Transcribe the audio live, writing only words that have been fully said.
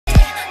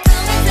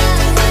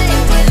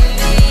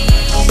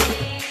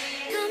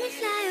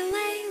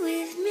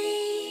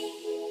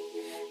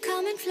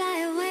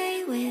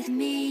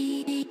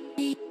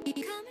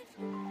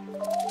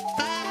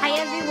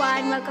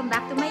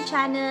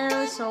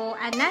channel. So,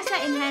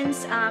 nasa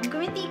enhanced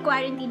community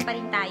quarantine pa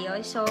rin tayo.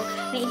 So,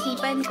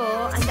 naisipan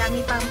ko, ang dami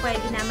pang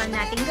pwede naman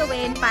natin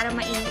gawin para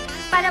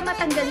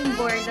matanggal yung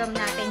boredom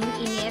natin, yung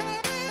init.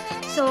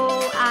 So,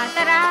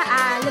 tara,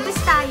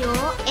 labas tayo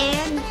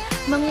and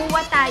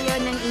manguha tayo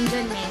ng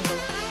Indian mango.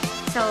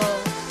 So,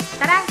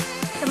 tara,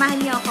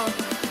 samahan niyo ako.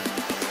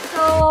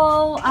 So,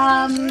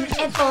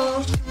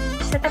 eto,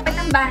 sa tapat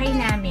ng bahay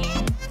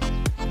namin,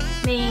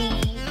 may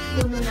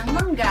puno ng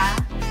mangga,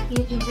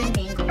 yung Indian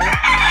mango.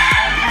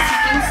 As you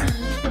can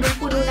see,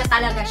 puno na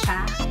talaga siya.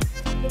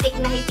 Hitik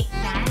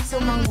na. So,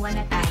 manguha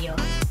na tayo.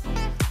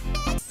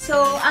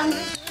 So, ang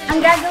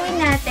gagawin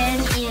natin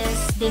is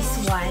this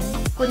one.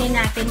 Kunin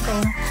natin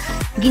itong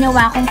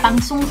ginawa kong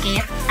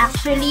pangsungkit.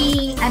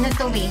 Actually, ano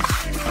to eh?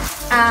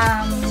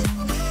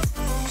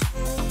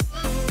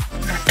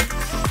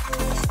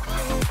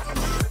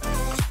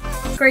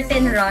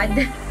 Curtain rod.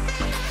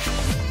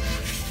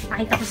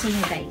 Pakita ko sa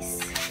inyo, guys.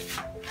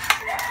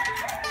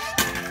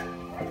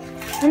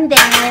 And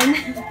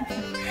then,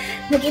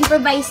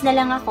 nag-improvise na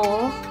lang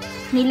ako.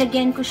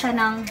 Nilagyan ko siya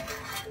ng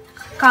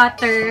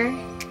cutter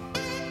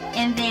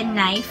and then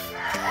knife.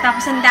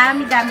 Tapos, ang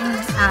dami-daming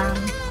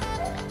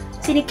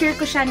sinicure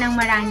ko siya ng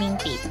maraming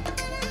tape.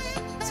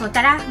 So,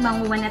 tara,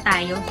 manguha na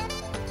tayo.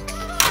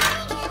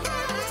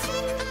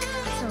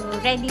 So,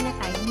 ready na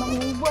tayo.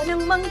 Manguha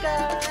ng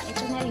mangga.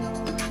 Ito na yun.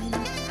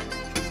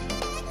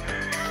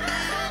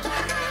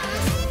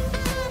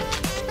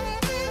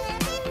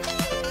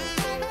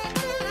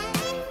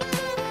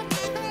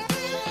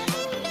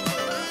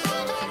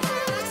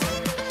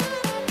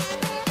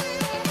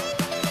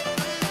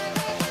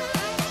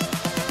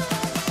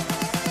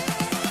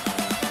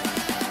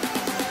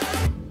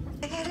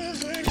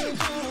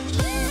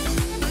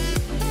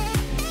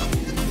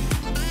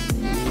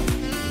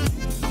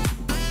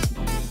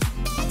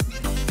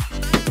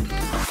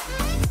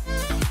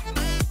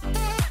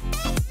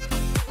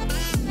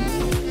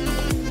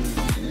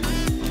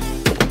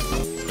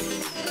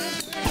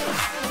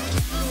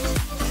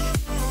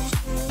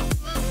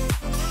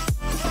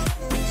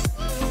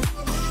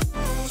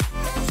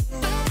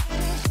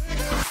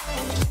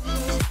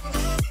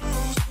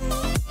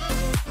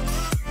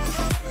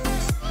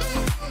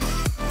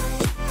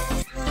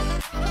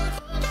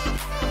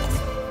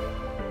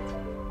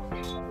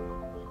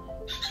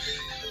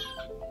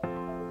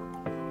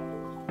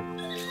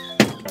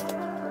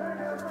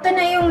 Ito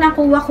na yung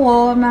nakuha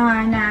ko,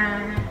 mga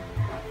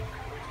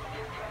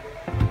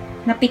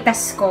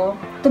napitas ko.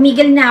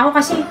 Tumigil na ako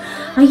kasi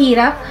ang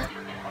hirap.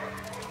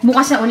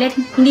 Bukas na ulit.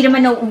 Hindi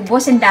naman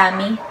nauubos. Ang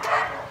dami.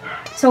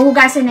 So,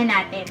 hugasan na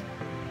natin.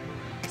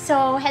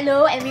 So,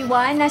 hello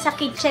everyone. Nasa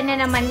kitchen na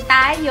naman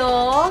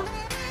tayo.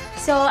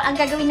 So, ang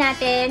gagawin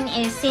natin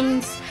is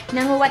since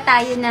nanguha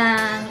tayo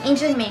ng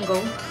Indian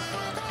mango.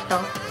 Ito.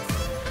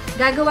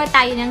 Gagawa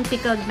tayo ng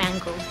pickled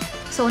mango.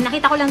 So,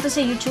 nakita ko lang to sa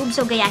YouTube.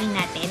 So, gayahin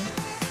natin.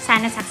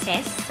 Sana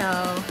success. So,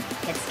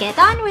 let's get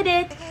on with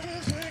it.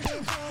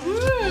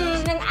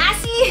 Ang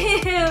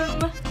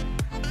asim!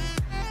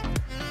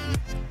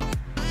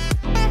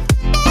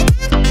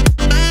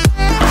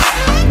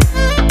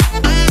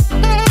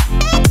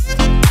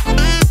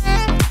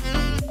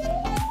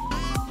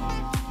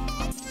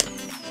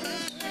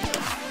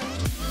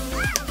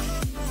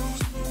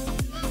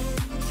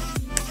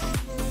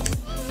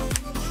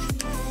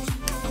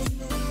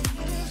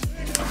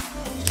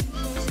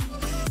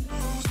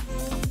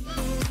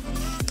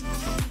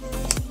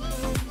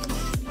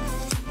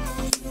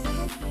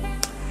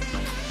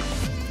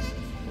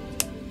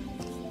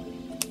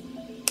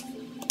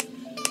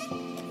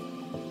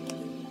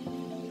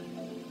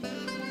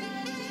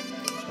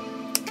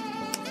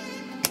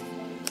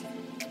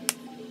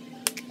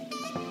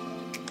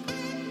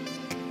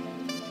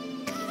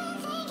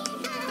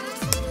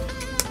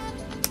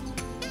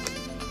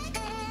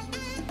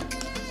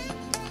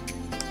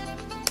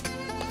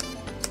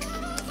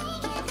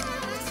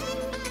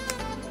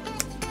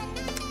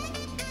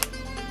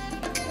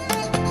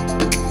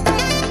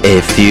 A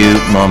few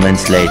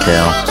moments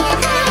later.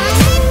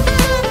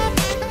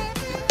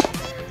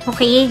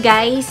 Okay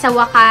guys, sa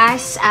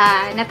wakas,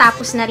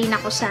 natapos na rin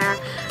ako sa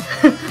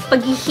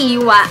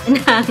paghihiwa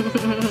ng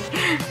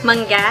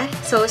mangga.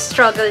 So,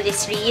 struggle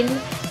is real.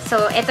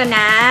 So, eto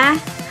na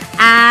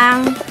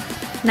ang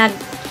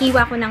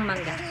naghiwa ko ng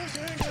mangga.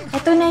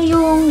 Ito na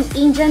yung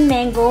Indian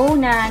mango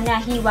na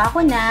nahiwa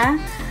ko na.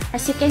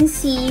 As you can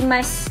see,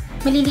 mas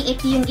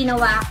maliliit yung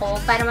ginawa ko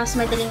para mas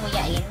madaling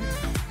nguyain.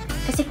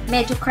 Kasi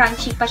medyo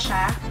crunchy pa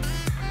siya.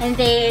 And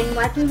then,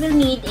 what we will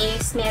need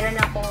is, meron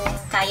akong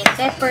cayenne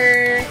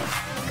pepper,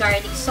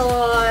 garlic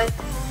salt,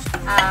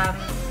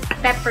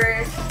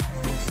 pepper,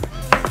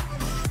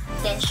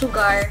 then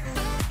sugar.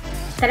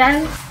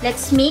 Tara,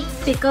 let's make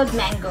pickled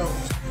mango.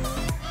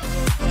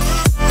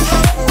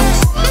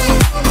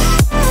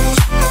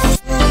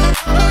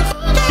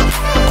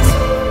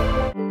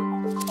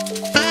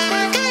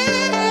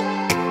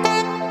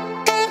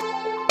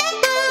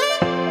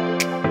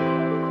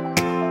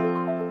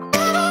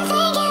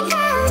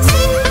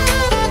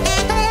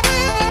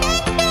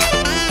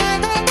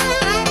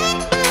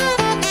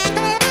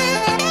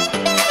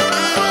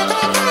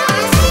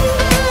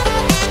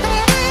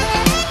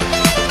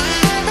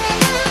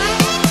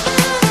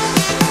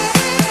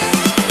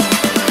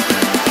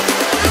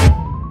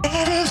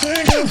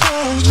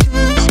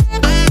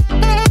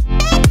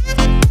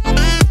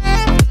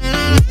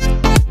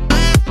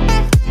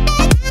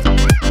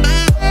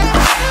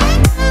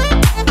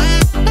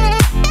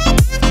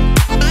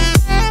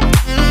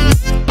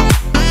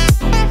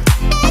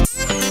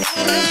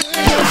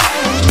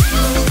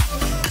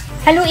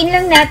 Haluin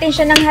lang natin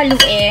siya ng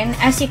haluin.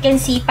 As you can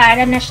see,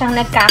 para na siyang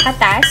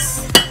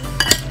nagkakatas.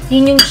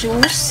 Yun yung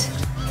juice.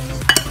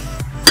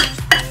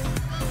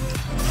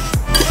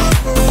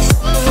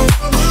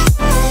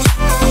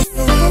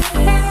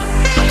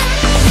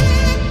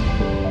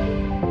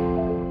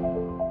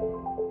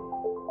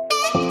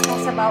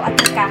 Sabaw at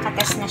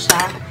nagkakatas na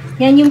siya.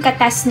 Yan yung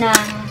katas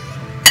ng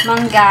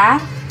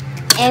mangga.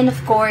 And of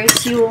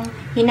course, yung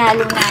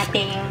hinalo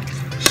nating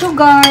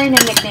sugar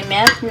na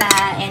nag-melt na.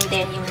 And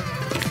then yung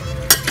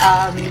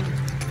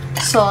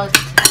salt.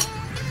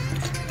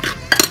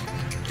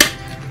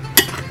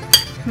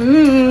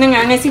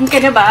 Nangangasim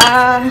ka na ba?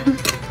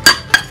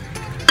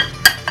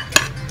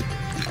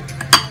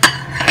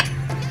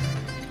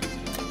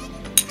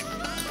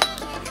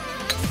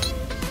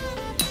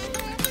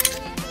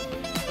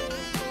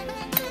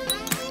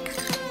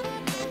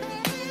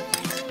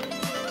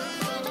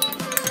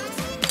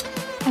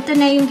 Ito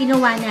na yung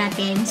ginawa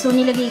natin. So,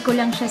 nilagay ko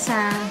lang siya sa...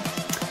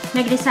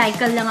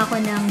 Nag-recycle lang ako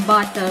ng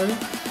bottle,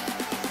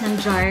 ng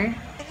jar.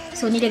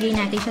 So, nilagay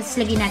natin siya. Tapos,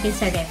 lagay natin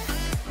sa ref.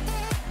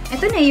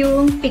 Ito na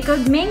yung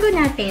pickled mango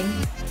natin.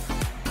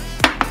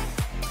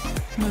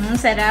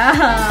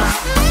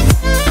 Sarap!